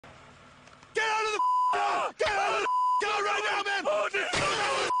Get out of the car right now, man! Oh, do it!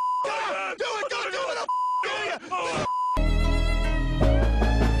 Go do it!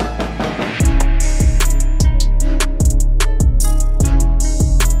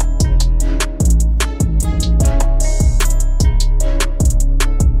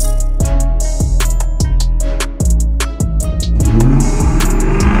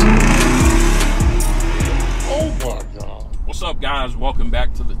 What's up, guys? Welcome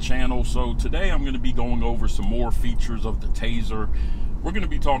back to the channel. So today I'm going to be going over some more features of the Tazer. We're going to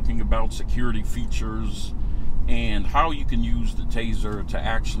be talking about security features and how you can use the Tazer to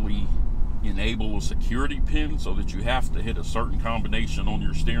actually enable a security pin so that you have to hit a certain combination on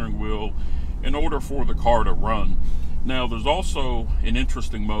your steering wheel in order for the car to run. Now, there's also an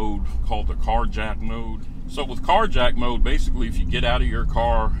interesting mode called the Carjack mode. So with Carjack mode, basically if you get out of your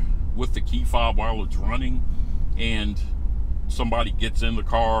car with the key fob while it's running and somebody gets in the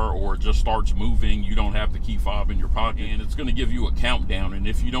car or just starts moving, you don't have the key fob in your pocket, and it's going to give you a countdown, and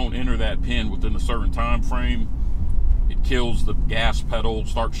if you don't enter that pin within a certain time frame, it kills the gas pedal,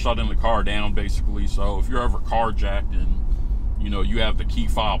 starts shutting the car down basically. So if you're ever carjacked and you have the key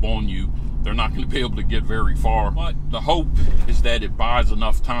fob on you, they're not going to be able to get very far. But the hope is that it buys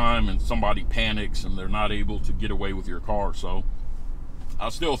enough time and somebody panics and they're not able to get away with your car. So I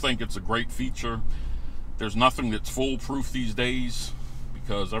still think it's a great feature. There's nothing that's foolproof these days,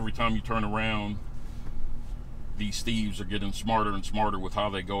 because every time you turn around, these thieves are getting smarter and smarter with how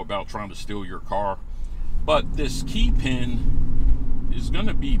they go about trying to steal your car. But this key pin is going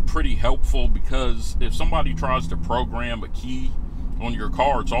to be pretty helpful, because if somebody tries to program a key on your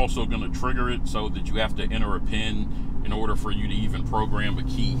car, it's also going to trigger it so that you have to enter a pin in order for you to even program a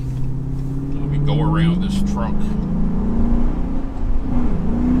key. Let me go around this truck.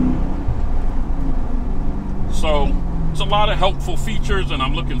 So it's a lot of helpful features, and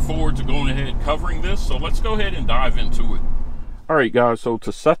I'm looking forward to going ahead covering this. So let's go ahead and dive into it. All right, guys, so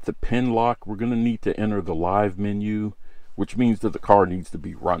to set the pin lock, we're going to need to enter the live menu, which means that the car needs to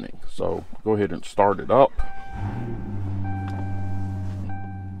be running. So go ahead and start it up.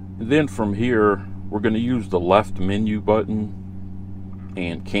 And then from here, we're going to use the left menu button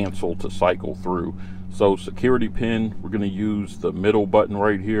and cancel to cycle through. So security pin, we're going to use the middle button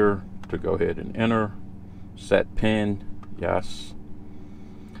right here to go ahead and enter. Set pin, yes.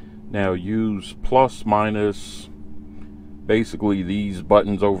 Now use plus, minus, basically these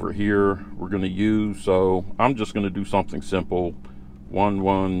buttons over here we're going to use. So I'm just going to do something simple, 1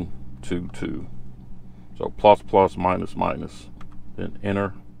 1 2 2. So plus plus, minus minus, then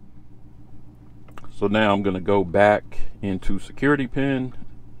enter. So now I'm going to go back into security pin,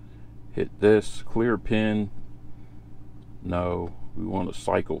 hit this, clear pin. No, we want to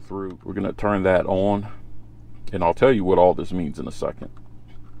cycle through. We're going to turn that on. And I'll tell you what all this means in a second.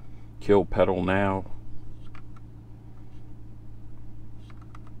 Kill pedal now.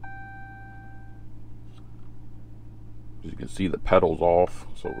 As you can see, the pedal's off.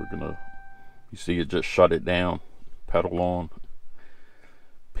 So we're gonna, you see it just shut it down. Pedal on.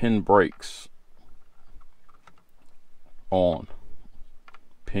 Pin brakes on.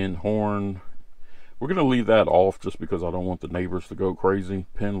 Pin horn. We're gonna leave that off just because I don't want the neighbors to go crazy.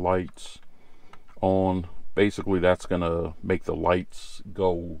 Pin lights on. Basically, that's going to make the lights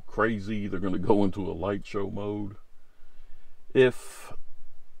go crazy. They're going to go into a light show mode if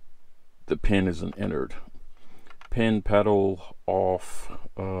the pin isn't entered. Pin pedal off.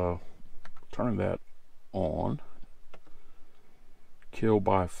 Turn that on. Kill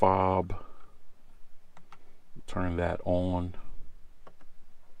by fob. Turn that on.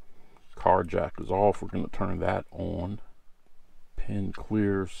 Carjack is off. We're going to turn that on. Pin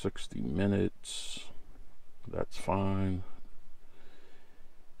clear 60 minutes. That's fine.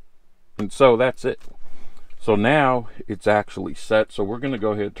 And so that's it. So now it's actually set. So we're going to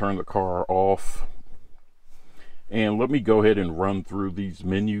go ahead and turn the car off. And let me go ahead and run through these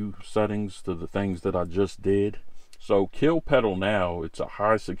menu settings to the things that I just did. So kill pedal now, it's a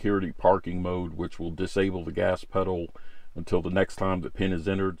high security parking mode, which will disable the gas pedal until the next time the pin is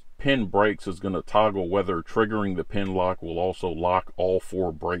entered. Pin brakes is going to toggle whether triggering the pin lock will also lock all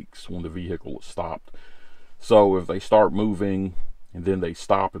 4 brakes when the vehicle is stopped. So if they start moving and then they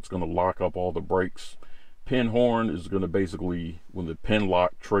stop, it's going to lock up all the brakes. Pin horn is going to basically, when the pin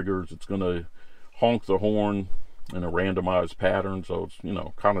lock triggers, it's going to honk the horn in a randomized pattern. So it's,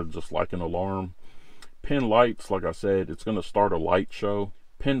 kind of just like an alarm. Pin lights, like I said, it's going to start a light show.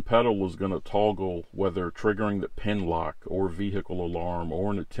 Pin pedal is going to toggle whether triggering the pin lock or vehicle alarm or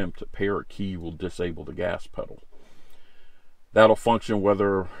an attempt to pair a key will disable the gas pedal. That'll function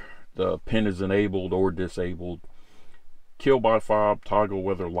whether the pin is enabled or disabled. Kill by fob, toggle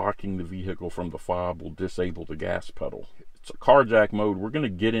whether locking the vehicle from the fob will disable the gas pedal. It's a carjack mode. We're going to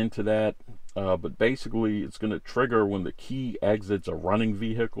get into that, but basically it's going to trigger when the key exits a running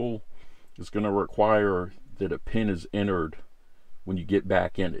vehicle. It's going to require that a pin is entered when you get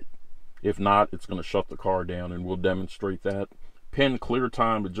back in it. If not, it's going to shut the car down, and we'll demonstrate that. Pin clear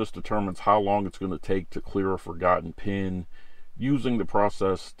time, it just determines how long it's going to take to clear a forgotten pin using the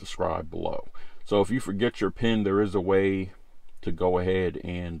process described below. So if you forget your pin, there is a way to go ahead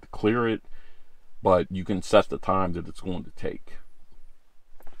and clear it, but you can set the time that it's going to take.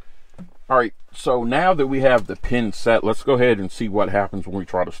 All right, so now that we have the pin set, let's go ahead and see what happens when we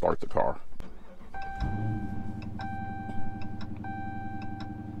try to start the car.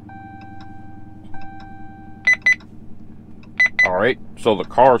 All right, so the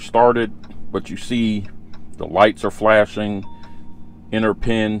car started, but you see the lights are flashing. Enter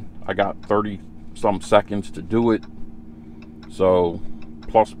pin. I got 30 some seconds to do it. So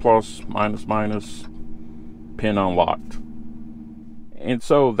plus plus, minus minus, pin unlocked. And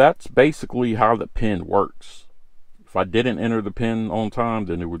so that's basically how the pin works. If I didn't enter the pin on time,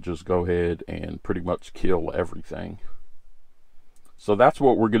 then it would just go ahead and pretty much kill everything. So that's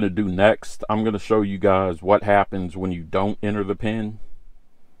what we're going to do next. I'm going to show you guys what happens when you don't enter the pin.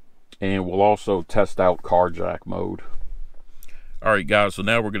 And we'll also test out carjack mode. All right, guys, so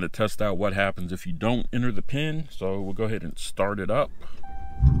now we're going to test out what happens if you don't enter the pin. So we'll go ahead and start it up.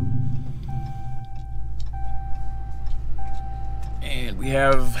 And we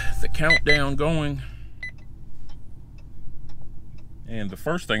have the countdown going. And the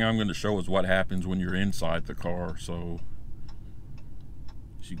first thing I'm going to show is what happens when you're inside the car. So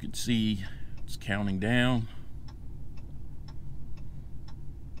as you can see, it's counting down.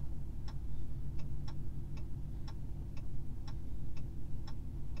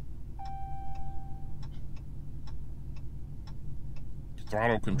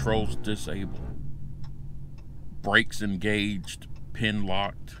 Throttle controls disabled. Brakes engaged, pin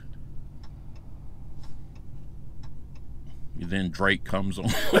locked. Then Drake comes on.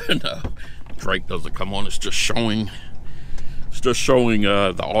 No, Drake doesn't come on. It's just showing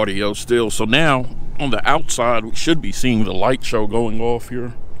the audio still. So now on the outside, we should be seeing the light show going off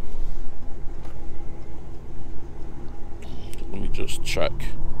here. Let me just check.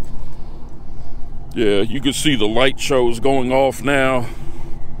 Yeah, you can see the light shows going off now.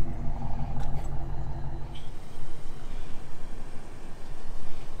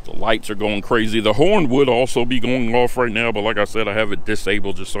 The lights are going crazy. The horn would also be going off right now, but like I said, I have it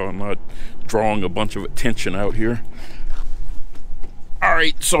disabled just so I'm not drawing a bunch of attention out here. All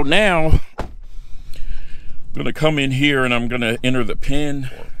right, so now I'm gonna come in here and I'm gonna enter the pin,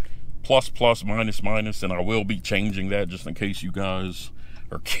 plus plus, minus minus, and I will be changing that just in case you guys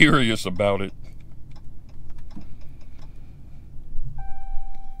are curious about it.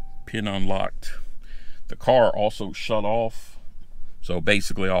 Pin unlocked. The car also shut off, so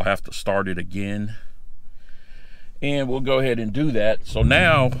basically I'll have to start it again, and we'll go ahead and do that. So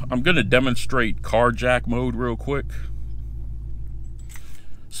now I'm going to demonstrate carjack mode real quick.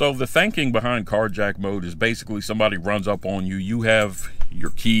 So the thinking behind carjack mode is basically somebody runs up on you, you have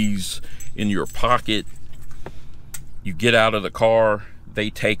your keys in your pocket, you get out of the car, they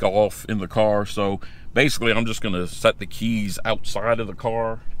take off in the car. So basically I'm just going to set the keys outside of the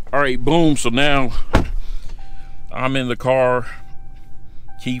car. All right, boom. So now I'm in the car.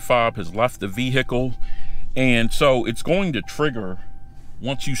 Key fob has left the vehicle. And so it's going to trigger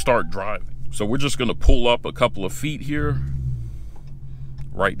once you start driving. So we're just going to pull up a couple of feet here.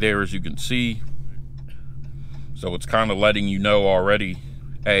 Right there, as you can see. So it's kind of letting you know already,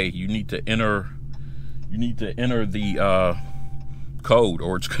 hey, you need to enter the code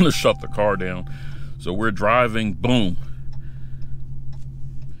or it's going to shut the car down. So we're driving, boom.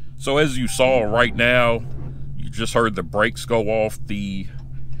 So as you saw right now, you just heard the brakes go off. The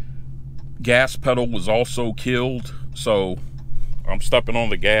gas pedal was also killed. So I'm stepping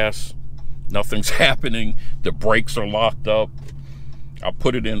on the gas. Nothing's happening. The brakes are locked up. I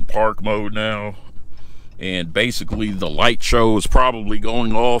put it in park mode now. And basically the light show is probably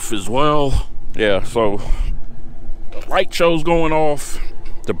going off as well. Yeah, so the light show's going off.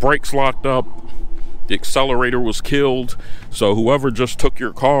 The brakes locked up. The accelerator was killed. So whoever just took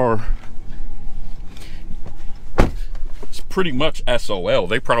your car, it's pretty much SOL.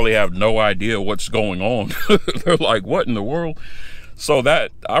 They probably have no idea what's going on. They're like, what in the world? So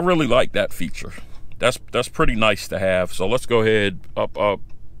that, I really like that feature. That's pretty nice to have. So let's go ahead, up, up,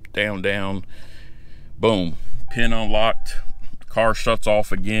 down, down, boom. Pin unlocked, car shuts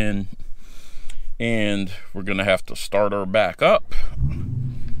off again, and we're gonna have to start her back up.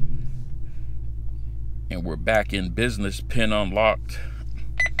 And we're back in business, pin unlocked.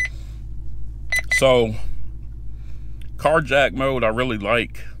 So Carjack mode, I really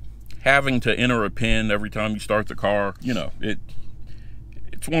like. Having to enter a pin every time you start the car, you know,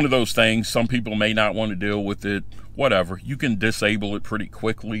 it's one of those things. Some people may not want to deal with it, whatever. You can disable it pretty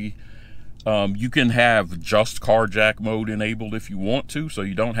quickly. You can have just Carjack mode enabled if you want to, so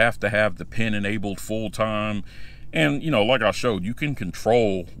you don't have to have the pin enabled full time. And, you know, like I showed, you can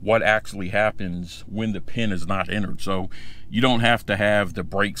control what actually happens when the pin is not entered. So you don't have to have the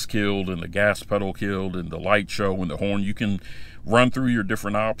brakes killed and the gas pedal killed and the light show and the horn. You can run through your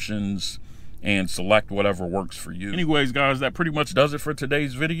different options and select whatever works for you. Anyways, guys, that pretty much does it for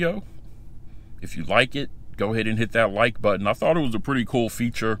today's video. If you like it, go ahead and hit that like button. I thought it was a pretty cool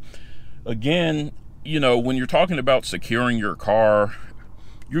feature. Again, you know, when you're talking about securing your car,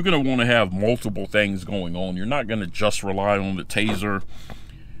 you're going to want to have multiple things going on. You're not going to just rely on the Tazer.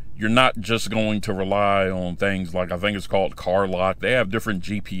 You're not just going to rely on things like, I think it's called car lock. They have different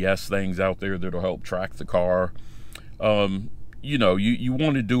GPS things out there that'll help track the car. You know, you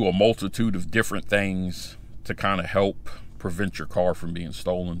want to do a multitude of different things to kind of help prevent your car from being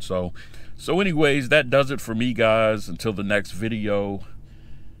stolen. So anyways, that does it for me, guys. Until the next video,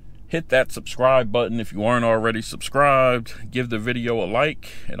 hit that subscribe button if you aren't already subscribed. Give the video a like,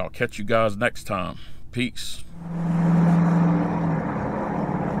 and I'll catch you guys next time. Peace.